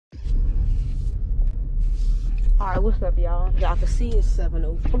Alright, what's up, y'all? Y'all can see it's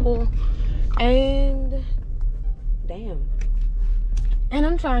 7:04. And damn. And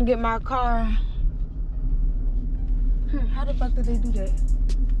I'm trying to get my car. How the fuck did they do that?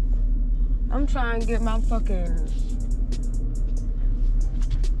 I'm trying to get my fucking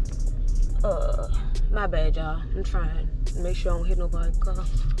my bad, y'all. I'm trying to make sure I don't hit nobody's car.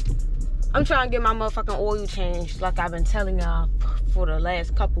 I'm trying to get my motherfucking oil changed like I've been telling y'all for the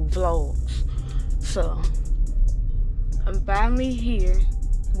last couple vlogs. So I'm finally here.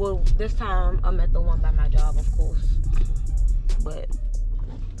 Well, this time I'm at the one by my job, of course. But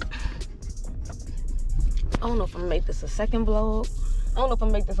I don't know if I'm gonna make this a second vlog. I don't know if I'm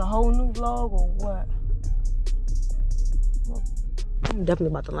gonna make this a whole new vlog or what. Well, I'm definitely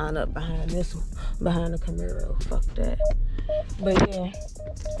about to line up behind this one, behind the Camaro. Fuck that. But yeah,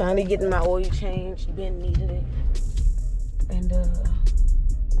 finally getting my oil changed. Been needed it. And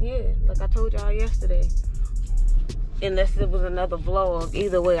yeah, like I told y'all yesterday, unless it was another vlog,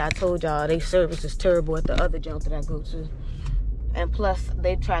 either way I told y'all they service is terrible at the other junk that I go to. And plus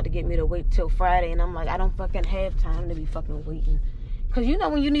they tried to get me to wait till Friday, and I'm like, I don't fucking have time to be fucking waiting. Cause you know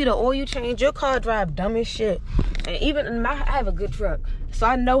when you need an oil change, your car drive dumb as shit. And even I have a good truck, so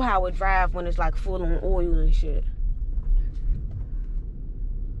I know how it drive when it's like full on oil and shit.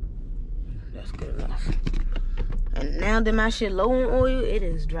 That's good enough. And now that my shit low on oil, it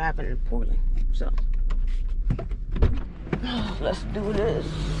is driving poorly. So let's do this.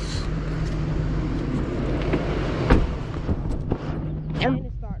 And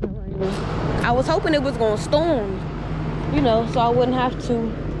it's starting to rain. I was hoping it was gonna storm, you know, so I wouldn't have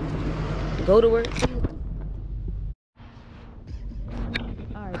to go to work.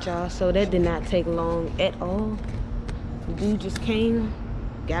 Alright, y'all, so that did not take long at all. The dude just came,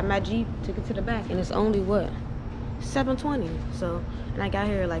 got my Jeep, took it to the back, and it's only what? 7:20. So, and I got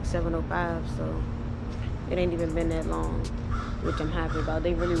here at like 7:05, so it ain't even been that long, which I'm happy about.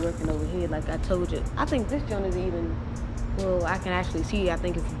 They really working over here, like I told you. I think this joint is even, well, I can actually see, I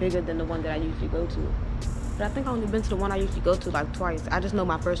think it's bigger than the one that I usually go to. But I think I only been to the one I usually go to like twice. I just know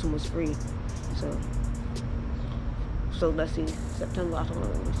my first one was free. So let's see, September, October,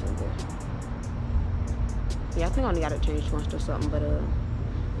 December. Yeah, I think I only got it changed once or something, but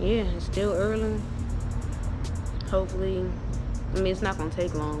yeah, it's still early. Hopefully, I mean, it's not gonna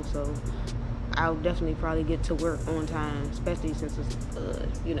take long, so I'll definitely probably get to work on time, especially since it's,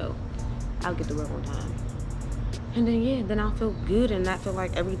 you know, I'll get to work on time. And then, yeah, then I'll feel good and not feel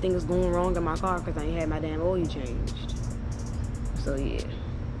like everything is going wrong in my car because I ain't had my damn oil changed. So, yeah.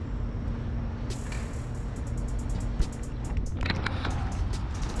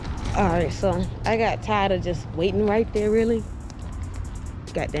 Alright, so I got tired of just waiting right there, really.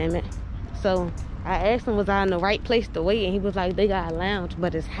 God damn it. So I asked him, was I in the right place to wait? And he was like, they got a lounge,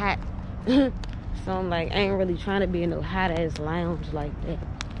 but it's hot. So I'm like, I ain't really trying to be in no hot-ass lounge like that.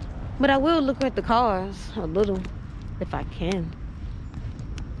 But I will look at the cars a little, if I can.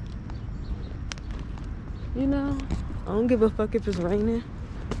 You know, I don't give a fuck if it's raining.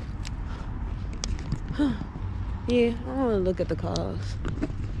 Yeah, I want to look at the cars.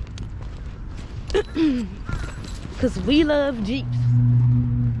 Because we love Jeeps.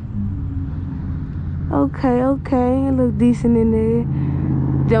 Okay, it look decent in there.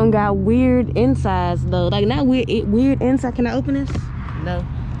 Don't got weird insides though. Like not weird inside. Can I open this? No.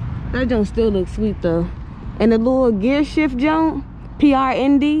 That don't still look sweet though. And the little gear shift junk,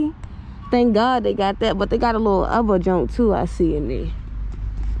 PRND. Thank God they got that, but they got a little other junk too I see in there.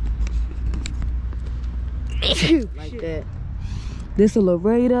 Like that. This a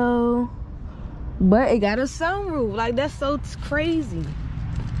Laredo. But it got a sunroof. Like that's so crazy.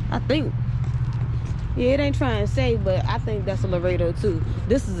 I think. Yeah, it ain't trying to say, but I think that's a Laredo too.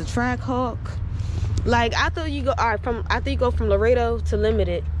 This is a Trackhawk. Like after you go, all right, after you go from Laredo to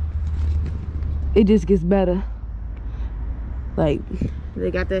Limited, it just gets better. Like they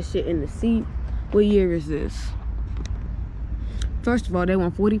got that shit in the seat. What year is this? First of all, they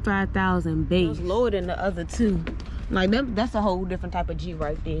want 45,000 base. It's lower than the other two. Like that's a whole different type of G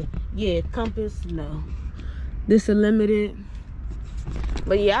right there. Yeah, Compass, no. This a Limited.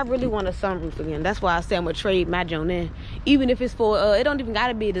 But yeah, I really want a sunroof again. That's why I say I'm gonna trade my joint in. Even if it's for, it don't even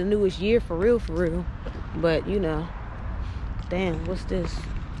gotta be the newest year for real. But you know, damn, what's this?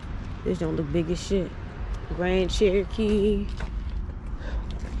 This don't look big as shit. Grand Cherokee.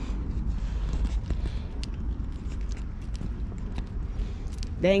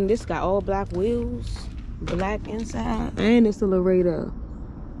 Dang, this got all black wheels, black inside, and it's a Laredo.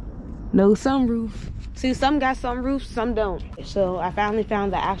 No sunroof. See, some got sunroofs, some don't. So I finally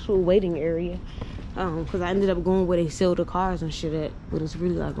found the actual waiting area. Because I ended up going where they sell the cars and shit at. But it's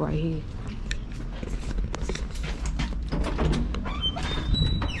really like right here.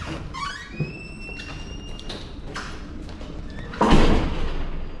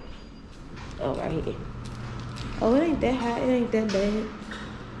 that hot. It ain't that bad.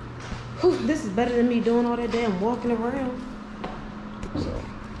 Whew, this is better than me doing all that damn walking around. So,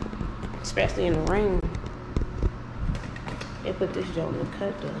 especially in the rain. They put this joint in the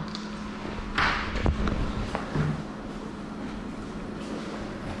cut though.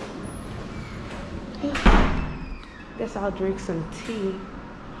 Guess I'll drink some tea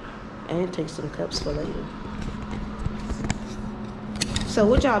and take some cups for later. So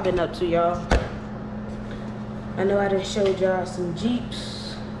what y'all been up to, y'all? I know I done showed y'all some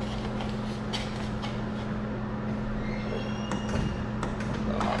Jeeps.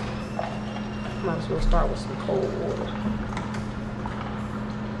 Might as well start with some cold water.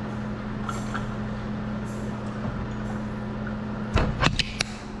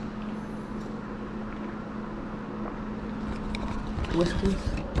 Whiskeys.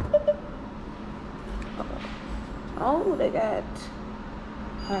 Oh, they got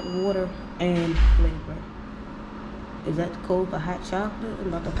hot water and flavor. Is that the code for hot chocolate? I'm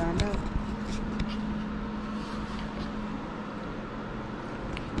about to find out.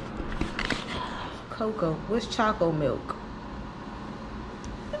 Cocoa. What's choco milk?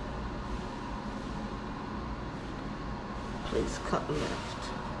 Please cut left.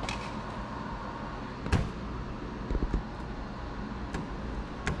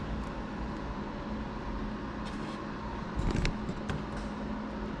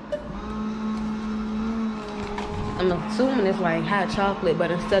 I'm assuming it's like hot chocolate,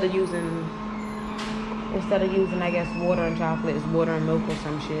 but instead of using I guess water and chocolate, it's water and milk or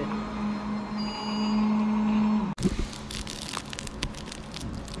some shit.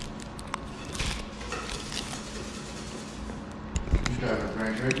 You got a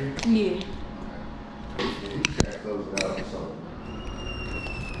drink ready? Yeah. You gotta close it out,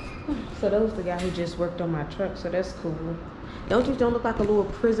 So that was the guy who just worked on my truck, so that's cool. Don't look like a little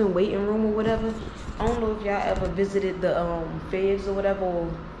prison waiting room or whatever? I don't know if y'all ever visited the feds or whatever,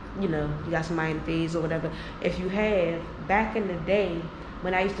 or you know, you got somebody in the feds or whatever. If you have, back in the day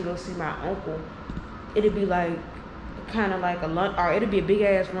when I used to go see my uncle, it'd be like kind of like a lunch, or it'd be a big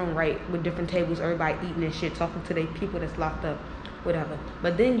ass room, right, with different tables, everybody eating and shit, talking to their people that's locked up, whatever.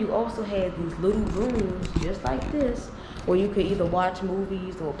 But then you also had these little rooms just like this, where you could either watch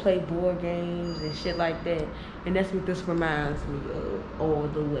movies or play board games and shit like that. And that's what this reminds me of all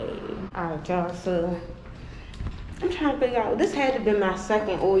the way. Alright, y'all, so I'm trying to figure out, this had to be my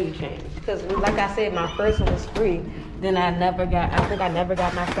second oil change. Because like I said, my first one was free. Then I think I never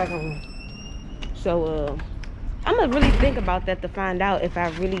got my second one. So I'm gonna really think about that to find out if I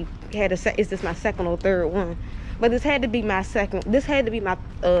really had is this my second or third one. But this had to be my second, this had to be my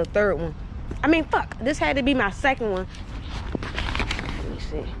third one. I mean, fuck, this had to be my second one. Let me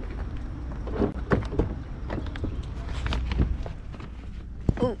see.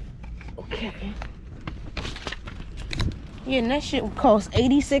 Ooh, okay. Yeah, and that shit would cost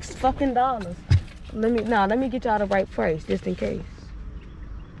 $86 fucking dollars. Let me get y'all the right price just in case.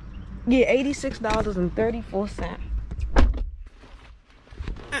 Yeah, $86.34.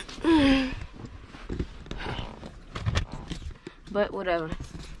 But whatever.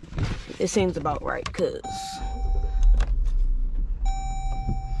 It seems about right, cause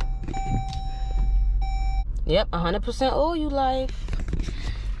yep, 100% oil life.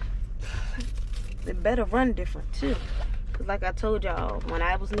 It better run different too. Cause like I told y'all, when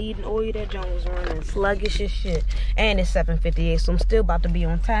I was needing oil, that joint was running sluggish as shit. And it's 7:58, so I'm still about to be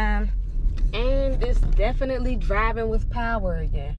on time. And it's definitely driving with power again.